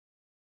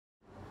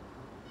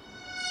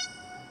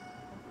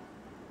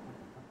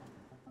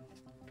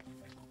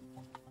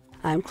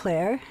I'm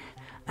Claire.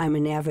 I'm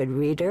an avid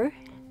reader,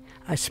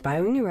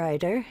 aspiring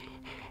writer,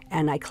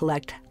 and I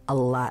collect a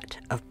lot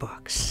of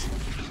books.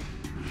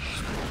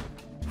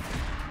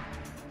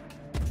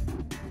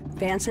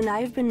 Vance and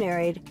I have been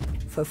married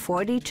for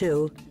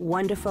 42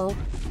 wonderful,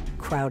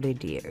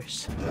 crowded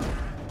years.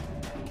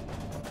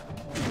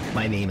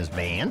 My name is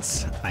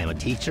Vance. I'm a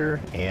teacher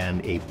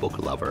and a book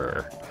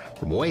lover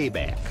from way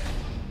back.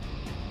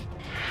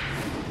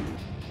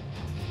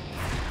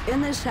 In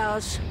this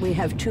house, we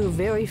have two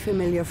very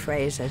familiar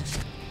phrases.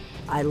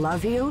 I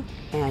love you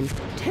and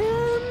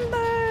timber.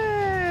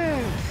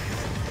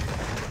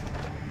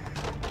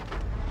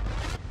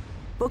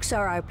 Books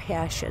are our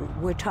passion.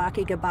 We're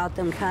talking about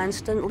them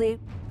constantly.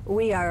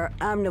 We are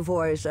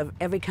omnivores of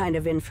every kind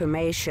of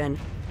information.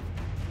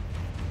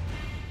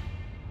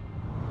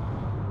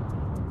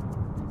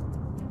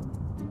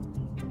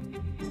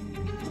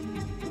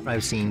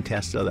 I've seen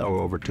tests that are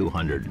over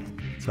 200,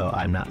 so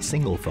I'm not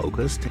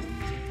single-focused.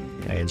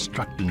 I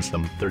instruct in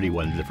some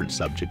 31 different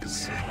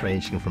subjects,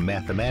 ranging from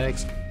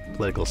mathematics,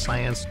 political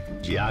science,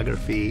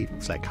 geography,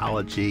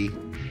 psychology,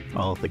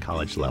 all at the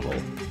college level.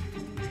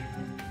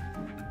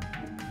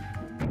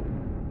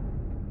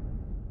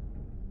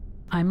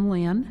 I'm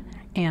Lynn,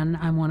 and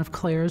I'm one of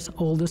Claire's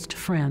oldest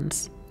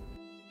friends.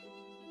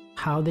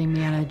 How they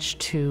manage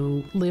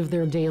to live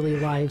their daily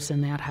lives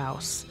in that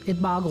house,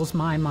 it boggles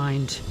my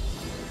mind.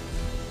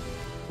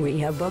 We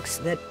have books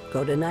that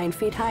go to 9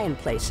 feet high in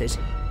places.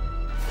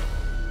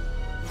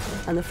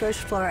 On the first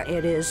floor,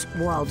 it is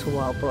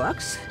wall-to-wall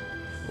books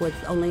with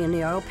only a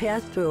narrow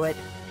path through it.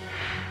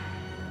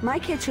 My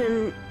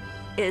kitchen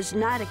is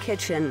not a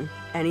kitchen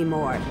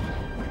anymore.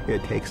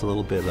 It takes a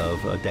little bit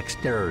of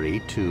dexterity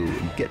to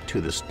get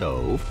to the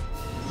stove.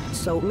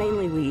 So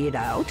mainly we eat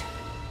out.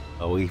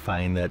 We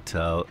find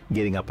that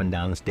getting up and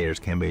down the stairs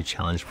can be a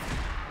challenge.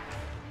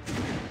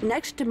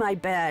 Next to my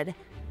bed,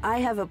 I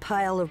have a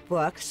pile of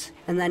books,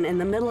 and then in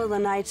the middle of the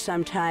night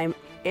sometime,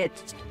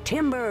 it's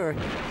timber.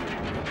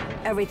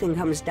 Everything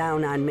comes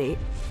down on me.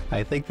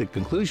 I think the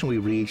conclusion we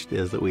reached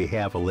is that we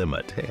have a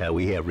limit.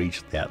 We have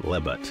reached that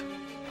limit.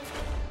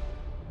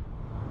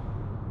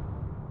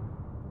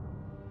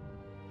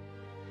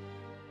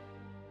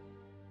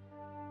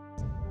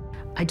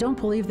 I don't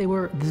believe they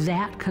were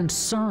that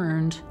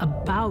concerned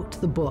about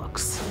the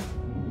books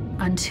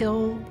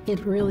until it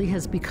really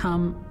has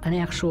become an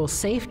actual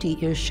safety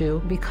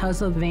issue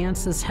because of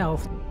Vance's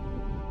health.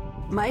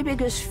 My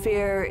biggest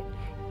fear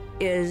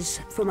is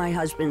for my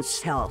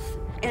husband's health.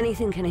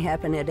 Anything can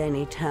happen at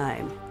any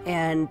time,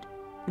 and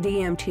the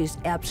EMTs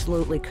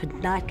absolutely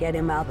could not get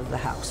him out of the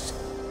house.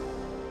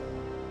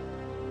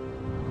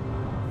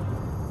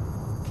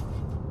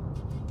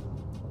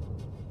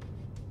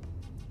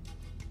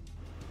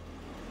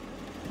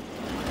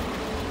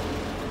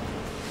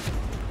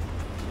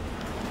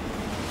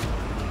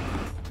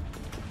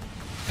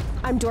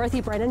 I'm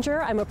Dorothy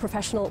Brenninger. I'm a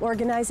professional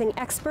organizing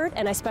expert,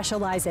 and I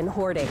specialize in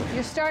hoarding.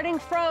 You're starting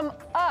from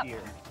up.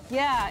 Here.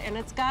 Yeah, and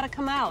it's got to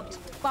come out.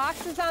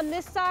 Boxes on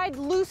this side,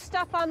 loose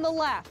stuff on the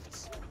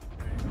left.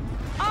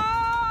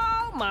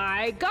 Oh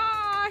my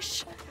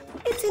gosh!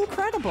 It's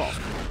incredible.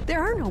 There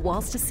are no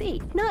walls to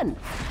see, none.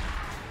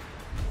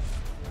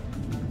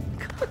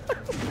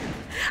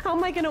 How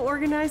am I going to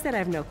organize that? I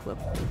have no clue.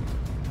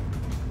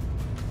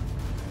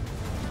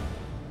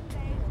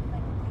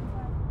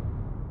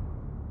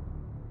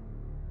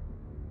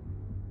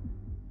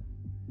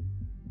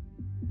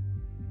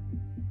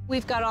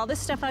 We've got all this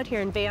stuff out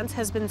here, and Vance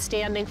has been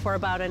standing for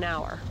about an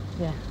hour.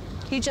 Yeah.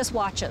 He just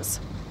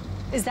watches.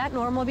 Is that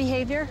normal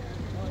behavior?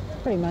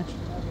 Pretty much.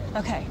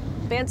 Okay.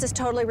 Vance is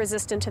totally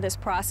resistant to this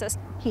process.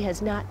 He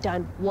has not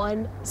done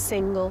one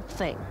single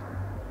thing.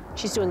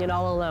 She's doing it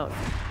all alone.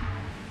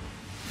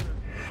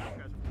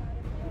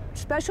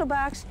 Special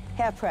box,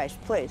 half price,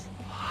 please.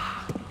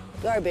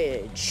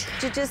 Garbage.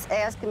 Did you just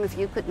ask him if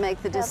you could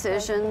make the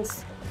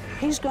decisions?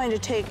 He's going to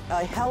take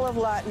a hell of a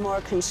lot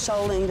more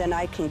consoling than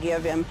I can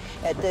give him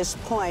at this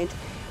point.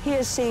 He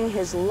is seeing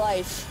his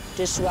life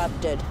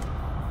disrupted.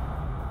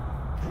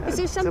 Is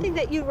there something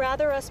that you'd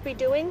rather us be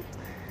doing?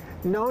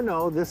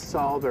 No, this is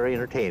all very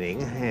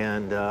entertaining,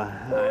 and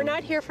Well, we're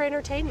not here for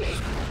entertainment.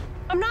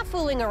 I'm not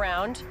fooling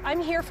around. I'm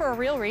here for a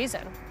real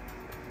reason.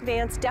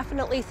 Vance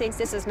definitely thinks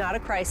this is not a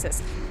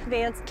crisis.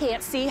 Vance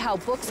can't see how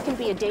books can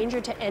be a danger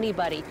to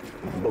anybody.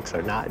 books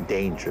are not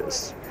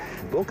dangerous.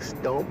 Books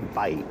don't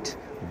bite.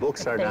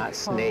 Books are not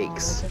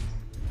snakes.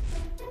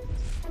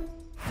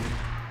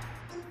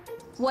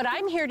 What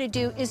I'm here to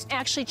do is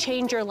actually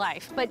change your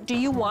life. But do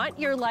you want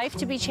your life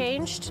to be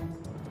changed?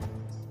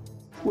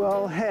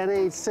 Well, at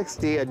age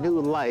 60, a new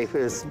life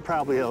is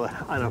probably an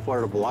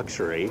unaffordable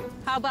luxury.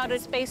 How about a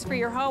space for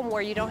your home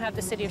where you don't have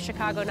the city of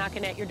Chicago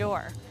knocking at your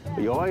door?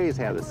 You always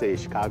have the city of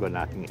Chicago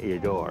knocking at your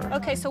door.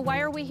 Okay, so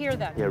why are we here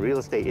then? Yeah, real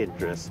estate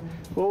interests.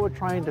 Well, we're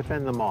trying to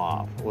fend them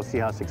off. We'll see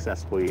how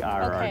successful we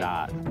are or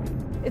not.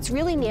 It's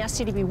really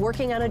nasty to be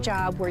working on a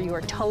job where you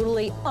are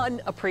totally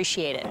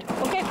unappreciated.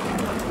 Okay.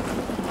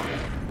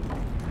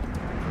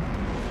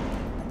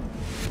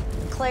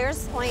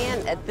 Claire's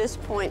plan at this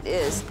point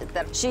is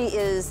that she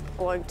is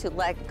going to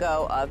let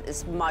go of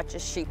as much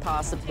as she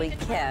possibly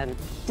can.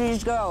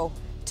 These go.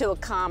 To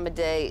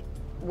accommodate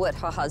what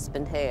her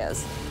husband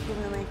has.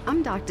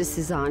 I'm Dr.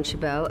 Suzanne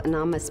Chabot, and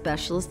I'm a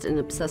specialist in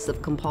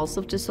obsessive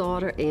compulsive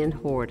disorder and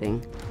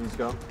hoarding. These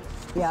go?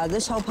 Yeah,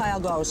 this whole pile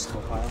goes.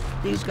 Whole pile?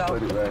 These go.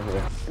 Put it right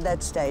here.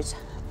 That stays.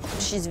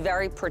 She's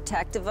very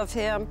protective of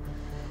him.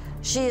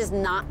 She is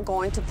not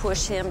going to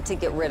push him to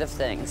get rid of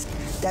things.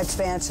 That's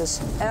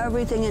Vance's.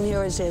 Everything in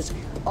here is his.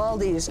 All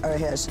these are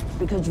his.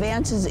 Because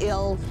Vance is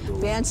ill.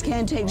 Vance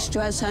can't take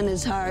stress on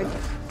his heart.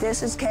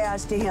 This is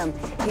chaos to him.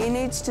 He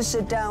needs to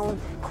sit down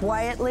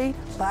quietly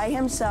by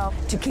himself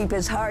to keep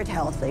his heart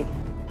healthy.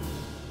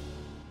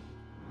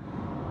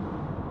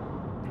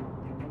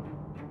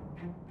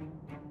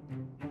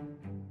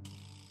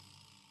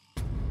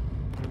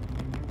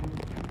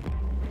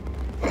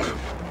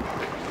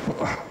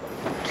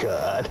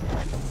 God.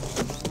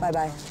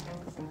 Bye-bye.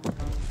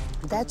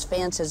 That's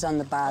Vance's on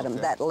the bottom.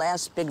 That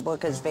last big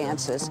book is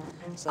Vance's.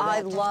 So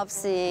I love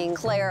seeing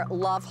Claire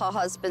love her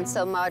husband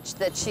so much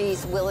that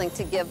she's willing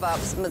to give up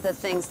some of the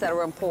things that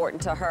are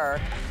important to her.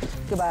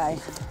 Goodbye.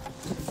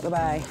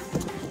 Goodbye.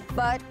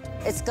 But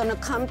it's going to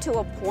come to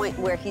a point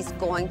where he's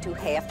going to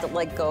have to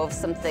let go of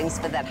some things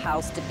for that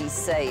house to be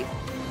safe.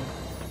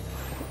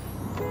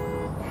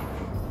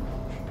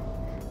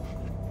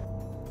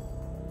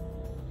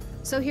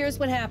 So here's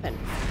what happened.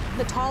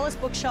 The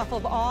tallest bookshelf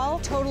of all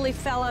totally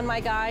fell on my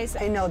guys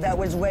I know, that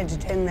was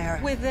wedged in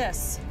there. with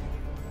this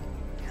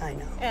I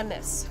know. and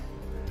this.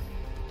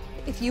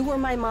 If you were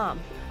my mom,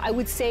 I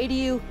would say to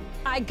you,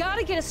 I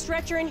gotta get a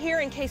stretcher in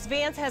here in case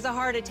Vance has a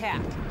heart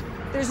attack.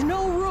 There's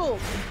no room.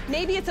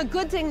 Maybe it's a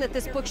good thing that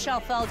this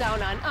bookshelf fell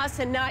down on us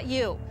and not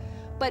you.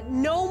 But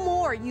no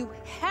more. You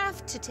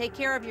have to take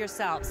care of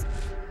yourselves.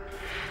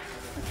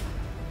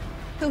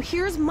 So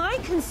here's my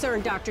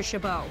concern, Dr.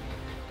 Chabot.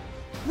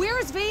 Where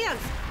is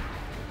Vance?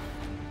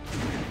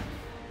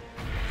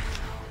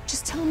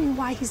 Just tell me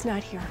why he's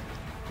not here.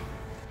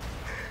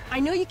 I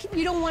know you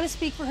don't want to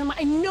speak for him.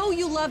 I know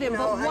you love him,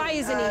 but why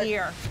isn't he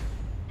here?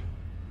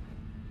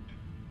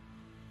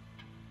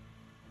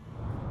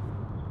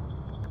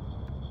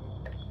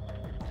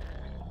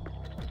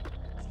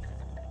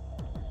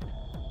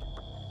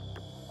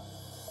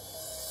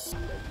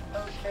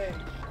 Okay.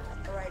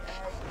 All right.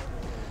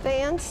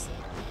 Vance,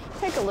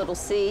 take a little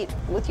seat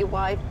with your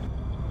wife.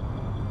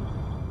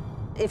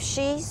 If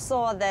she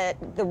saw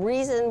that the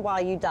reason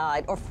why you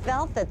died, or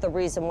felt that the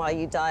reason why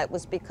you died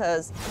was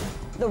because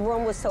the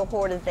room was so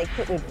hoarded they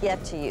couldn't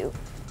get to you,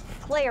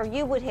 Claire,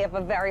 you would have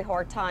a very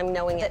hard time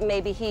knowing that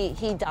maybe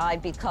he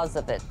died because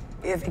of it.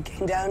 If it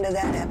came down to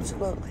that,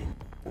 absolutely.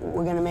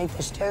 We're gonna make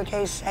the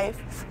staircase safe,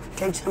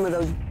 take some of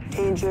those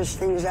dangerous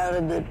things out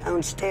of the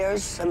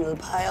downstairs, some of the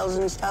piles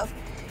and stuff.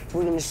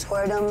 We're gonna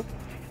sort them.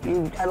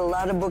 You've got a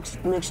lot of books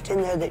mixed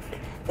in there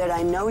that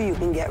I know you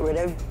can get rid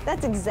of.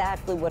 That's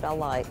exactly what I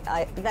like.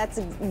 That's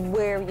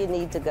where you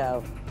need to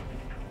go.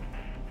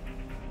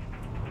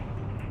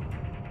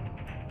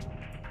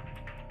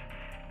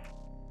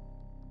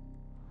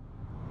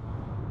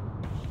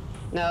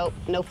 No,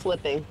 no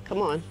flipping.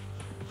 Come on.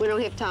 We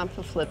don't have time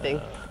for flipping.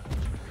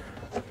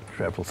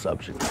 Travel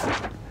subject.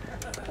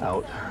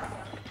 Out.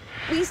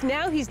 At least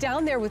now he's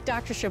down there with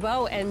Dr.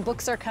 Chabot and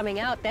books are coming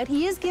out that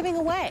he is giving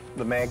away.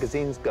 The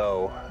magazines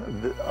go.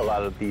 A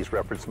lot of these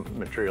reference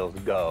materials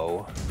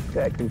go.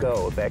 That can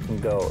go, that can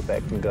go,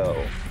 that can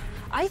go.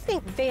 I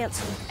think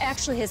Vance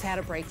actually has had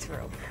a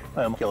breakthrough.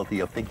 I'm guilty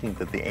of thinking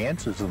that the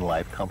answers in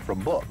life come from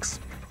books,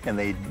 and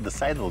they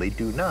decidedly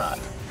do not.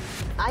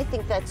 I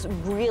think that's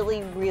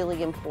really,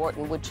 really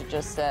important, what you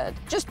just said.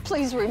 Just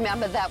please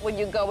remember that when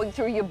you're going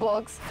through your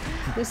books.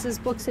 This is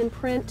books in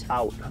print.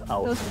 Out,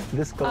 out. Those,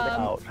 This goes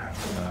out.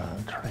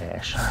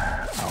 Trash.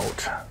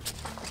 Out.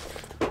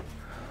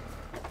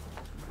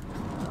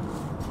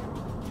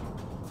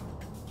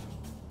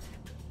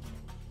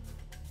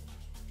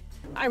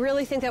 I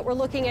really think that we're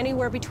looking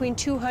anywhere between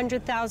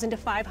 200,000 to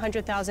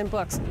 500,000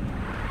 books.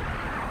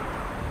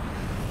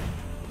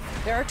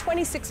 There are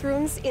 26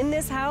 rooms in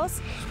this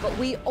house, but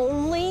we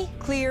only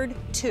cleared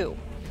 2.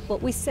 But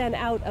we sent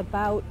out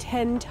about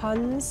 10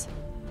 tons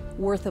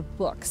worth of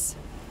books.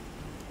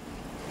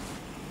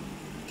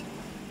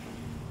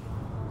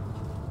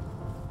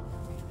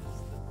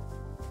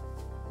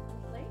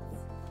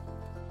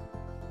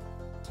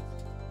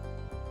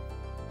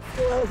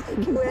 Well,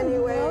 thank you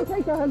anyway. I'll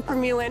take a hug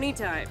from you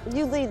anytime.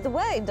 You lead the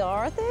way,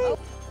 Dorothy. Oh.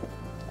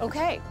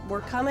 Okay,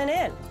 we're coming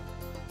in.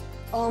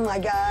 Oh my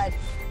God.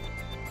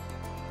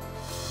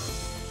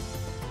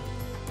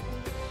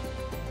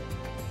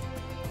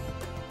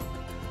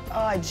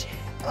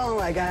 Oh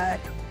my God.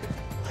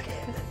 Look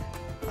at it.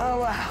 Oh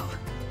wow.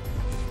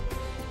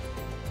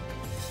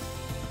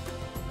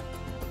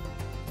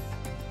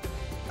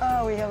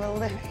 Oh, we have a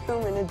living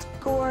room and it's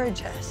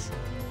gorgeous.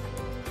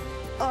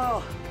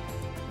 Oh,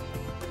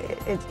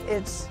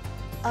 it's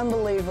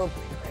unbelievably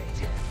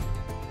great.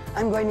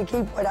 I'm going to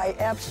keep what I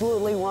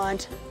absolutely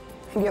want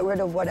and get rid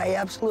of what I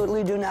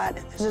absolutely do not.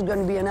 This is going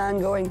to be an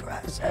ongoing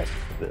process.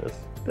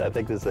 I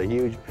think this is a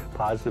huge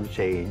positive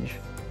change.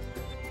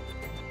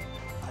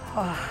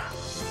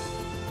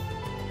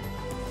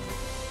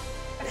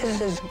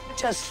 This is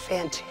just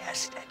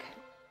fantastic.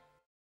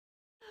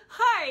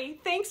 Hi,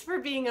 thanks for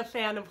being a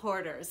fan of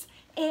Hoarders.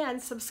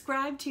 And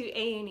subscribe to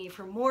A&E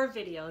for more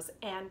videos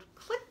and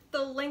click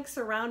the links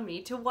around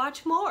me to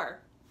watch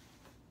more.